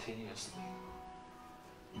pray continuously.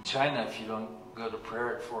 In China, if you don't go to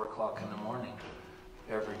prayer at 4 o'clock in the morning,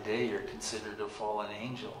 every day you're considered a fallen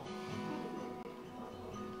angel.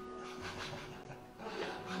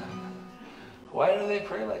 Why do they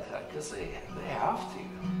pray like that? Because they have to.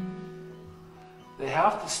 They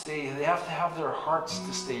have to have their hearts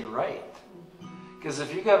to stay right. Because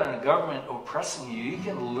if you got a government oppressing you, you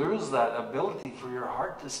can lose that ability for your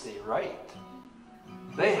heart to stay right.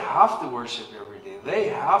 They have to worship every day. They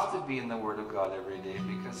have to be in the Word of God every day,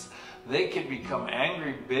 because they can become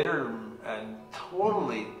angry, bitter, and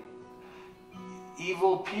totally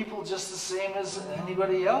evil people just the same as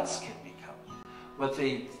anybody else can become. But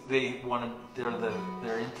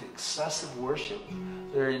they're into excessive worship.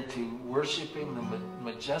 They're into worshiping the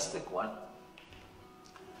Majestic One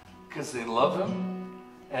because they love Him,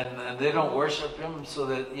 and they don't worship Him so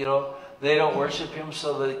that they don't worship Him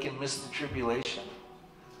so that they can miss the tribulation.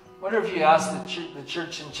 Wonder if you ask the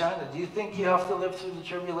church in China, do you think you have to live through the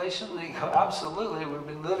tribulation? They go, absolutely. We've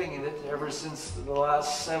been living in it ever since the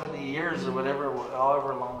last 70 years or whatever,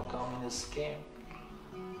 however long the communists came.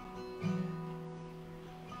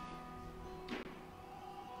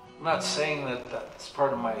 I'm not saying that that's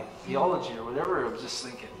part of my theology or whatever. I'm just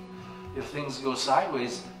thinking, if things go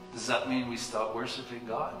sideways, does that mean we stop worshiping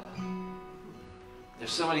God? If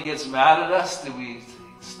somebody gets mad at us, do we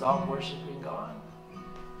stop worshiping God?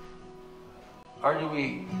 Or do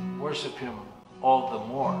we worship Him all the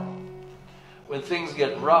more? When things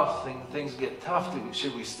get rough, things get tough,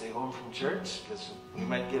 should we stay home from church because we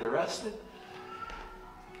might get arrested?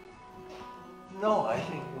 No, I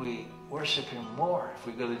think we worship Him more. If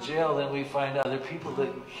we go to jail, then we find other people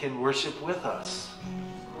that can worship with us.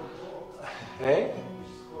 Hey?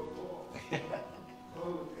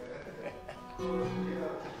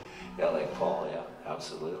 Yeah, like Paul, yeah,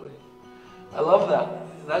 absolutely. I love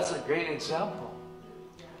that. That's a great example.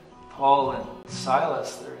 Paul and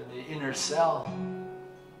Silas, they're in the inner cell.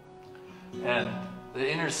 And the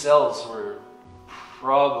inner cells were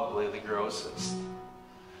probably the grossest,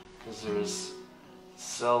 because there's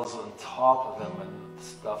cells on top of them and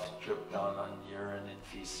stuff dripped down on urine and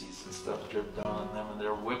feces and stuff dripped down on them, and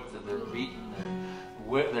they're whipped and they're beaten.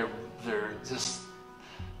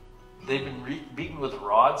 They've been beaten with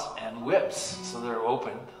rods and whips, so they're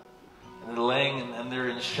opened. And they're laying and they're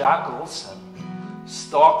in shackles and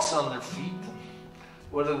stocks on their feet. And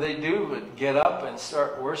what do? But get up and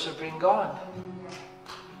start worshiping God.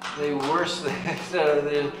 They worship.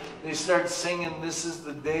 They start singing, "This is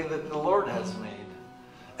the day that the Lord has made.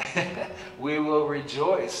 We will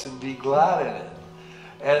rejoice and be glad in it."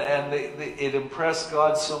 And it impressed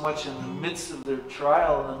God so much in the midst of their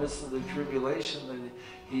trial, in the midst of their tribulation, that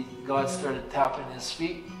God started tapping His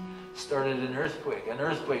feet. Started an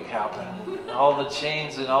earthquake happened, and all the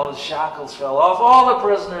chains and all the shackles fell off, all the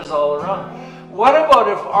prisoners all around. What about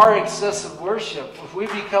if our excessive worship, if we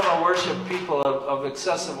become a worship people of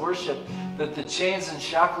excessive worship, that the chains and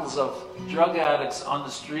shackles of drug addicts on the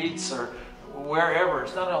streets or wherever.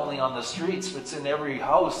 It's not only on the streets, but it's in every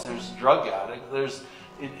house. There's drug addicts. There's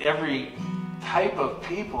in every type of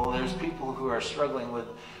people. There's people who are struggling with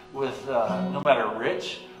no matter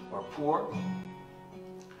rich or poor.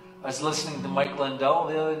 I was listening to Mike Lindell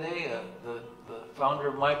the other day, the founder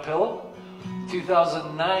of My Pillow. In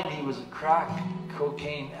 2009, he was a crack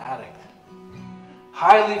cocaine addict.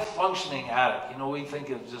 Highly functioning addict. You know, we think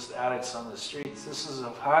of just addicts on the streets. This is a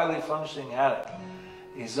highly functioning addict.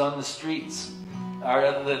 He's on the streets.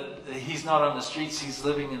 He's not on the streets. He's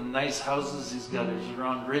living in nice houses. He's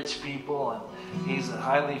around rich people, and he's a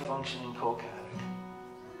highly functioning coke addict.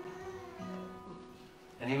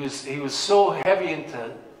 And he was so heavy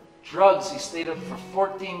into drugs, he stayed up for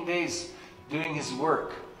 14 days doing his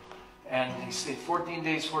work. And he stayed 14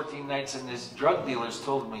 days, 14 nights, and his drug dealers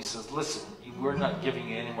told him, he says, listen, we're not giving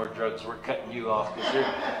you any more drugs. We're cutting you off because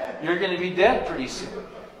you're going to be dead pretty soon.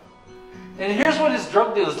 And here's what his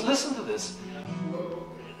drug dealers, listen to this.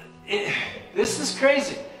 This is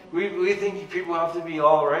crazy. We think people have to be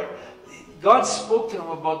all right. God spoke to him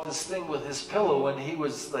about this thing with his pillow when he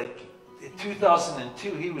was like, in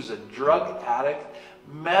 2002, he was a drug addict,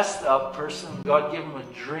 messed up person. God gave him a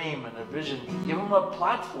dream and a vision, give him a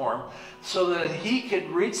platform so that he could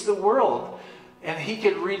reach the world and he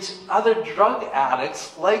could reach other drug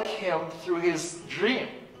addicts like him through his dream.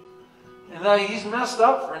 And now he's messed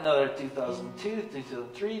up for another 2002,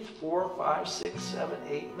 2003, 4, 5, 6, 7,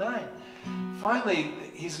 8, 9. Finally,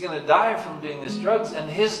 he's going to die from doing these drugs. And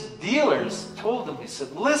his dealers told him, he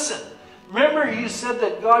said, listen, remember you said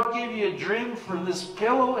that God gave you a dream for this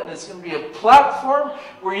pillow and it's going to be a platform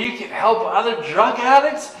where you can help other drug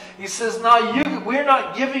addicts? He says, now we're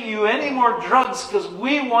not giving you any more drugs because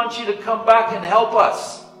we want you to come back and help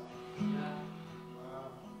us.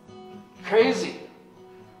 Crazy.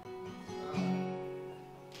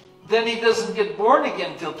 Then he doesn't get born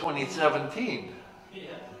again until 2017.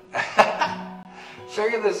 Yeah.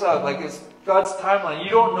 Figure this out. Like, it's God's timeline.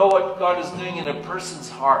 You don't know what God is doing in a person's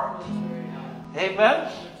heart. Amen?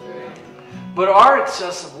 But our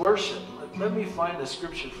excessive worship, let me find a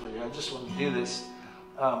scripture for you. I just want to do this.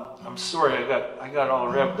 I'm sorry, I got all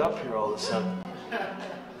revved up here all of a sudden.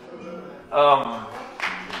 I'm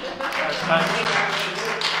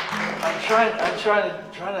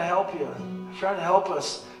trying to help you. I'm trying to help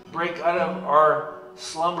us break out of our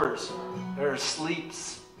slumbers, our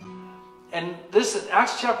sleeps. And this, in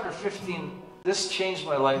Acts chapter 15, this changed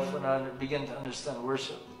my life when I began to understand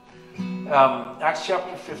worship. Acts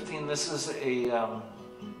chapter 15, this is a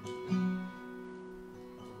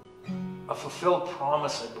fulfilled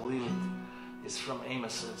promise, I believe it's from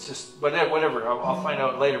Amos. It's just, but whatever, I'll find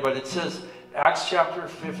out later. But it says, Acts chapter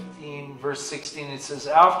 15, verse 16, it says,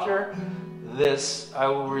 after this I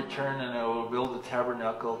will return and I will build the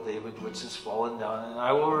tabernacle of David which is fallen down, and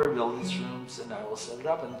I will rebuild its rooms and I will set it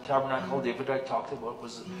up. And the tabernacle of David I talked about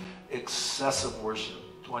was excessive worship.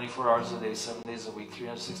 24 hours a day, 7 days a week,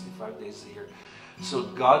 365 days a year. So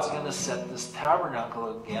God's going to set this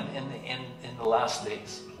tabernacle again in the last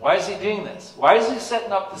days. Why is he doing this? Why is he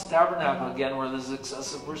setting up this tabernacle again where there's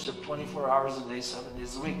excessive worship 24 hours a day, 7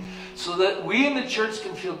 days a week? So that we in the church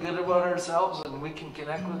can feel good about ourselves and we can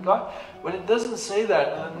connect with God. But it doesn't say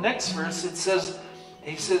that. In the next verse it says,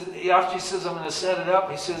 after he says, I'm going to set it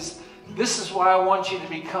up, he says, this is why I want you to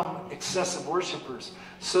become excessive worshipers,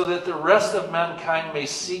 so that the rest of mankind may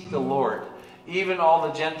seek the Lord. Even all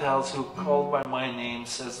the Gentiles who are called by my name,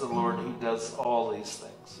 says the Lord, who does all these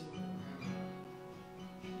things.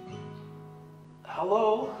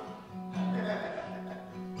 Hello?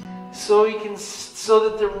 So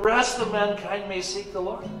that the rest of mankind may seek the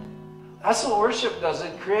Lord. That's what worship does.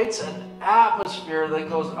 It creates an atmosphere that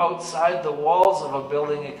goes outside the walls of a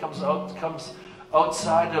building. It comes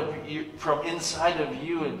outside of you, from inside of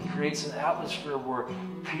you, and creates an atmosphere where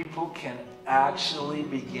people can actually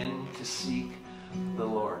begin to seek the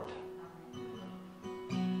Lord.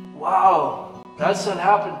 Wow, that's what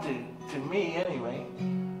happened to me anyway.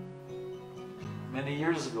 Many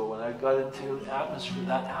years ago when I got into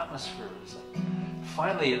that atmosphere was like,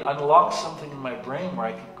 finally it unlocked something in my brain where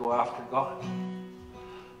I could go after God.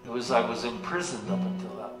 I was imprisoned up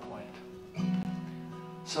until that point.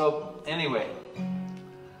 So anyway,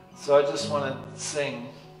 so I just want to sing,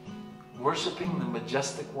 worshiping the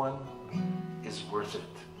Majestic One is worth it.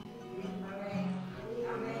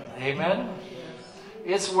 Amen?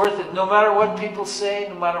 It's worth it. No matter what people say,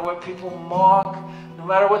 no matter what people mock, no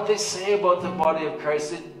matter what they say about the body of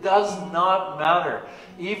Christ, it does not matter.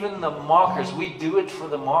 Even the mockers, we do it for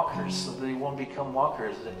the mockers so they won't become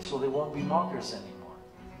mockers, so they won't be mockers anymore.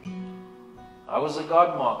 I was a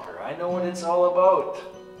God mocker. I know what it's all about.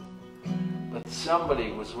 But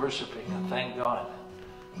somebody was worshiping, and thank God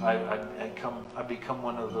I become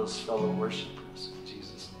one of those fellow worshipers in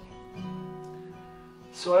Jesus' name.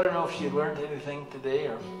 So I don't know if you learned anything today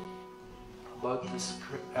or about this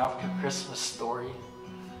after Christmas story.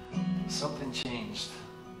 Something changed.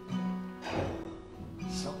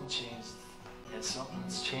 Something changed. And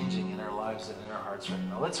something's changing in our lives and in our hearts right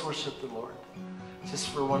now. Let's worship the Lord. Just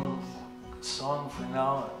for one song for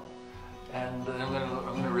now. And I'm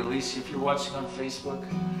going to release you. If you're watching on Facebook,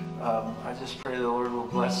 I just pray the Lord will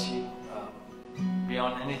bless you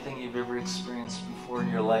beyond anything you've ever experienced before in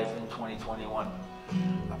your life in 2021.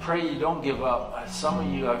 I pray you don't give up. Some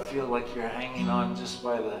of you, I feel like you're hanging on just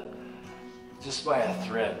by a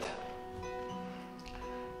thread.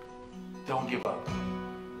 Don't give up.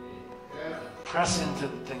 Press into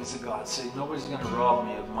the things of God. Say, nobody's going to rob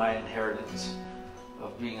me of my inheritance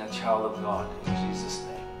of being a child of God in Jesus'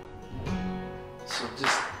 name. So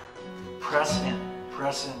just press in,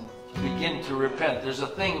 begin to repent. There's a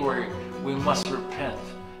thing where we must repent.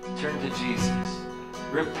 Turn to Jesus.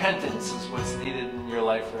 Repentance is what's needed in your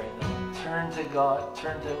life right now. Turn to God,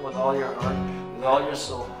 turn to Him with all your heart, with all your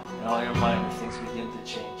soul, and all your mind, and things begin to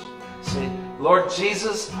change. Say, Lord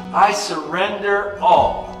Jesus, I surrender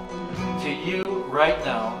all to you right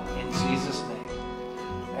now in Jesus' name.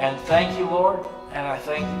 And thank you, Lord, and I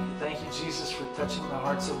thank you, Jesus, for touching the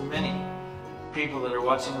hearts of many people that are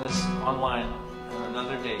watching this online on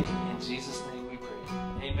another day. In Jesus' name we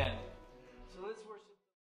pray. Amen.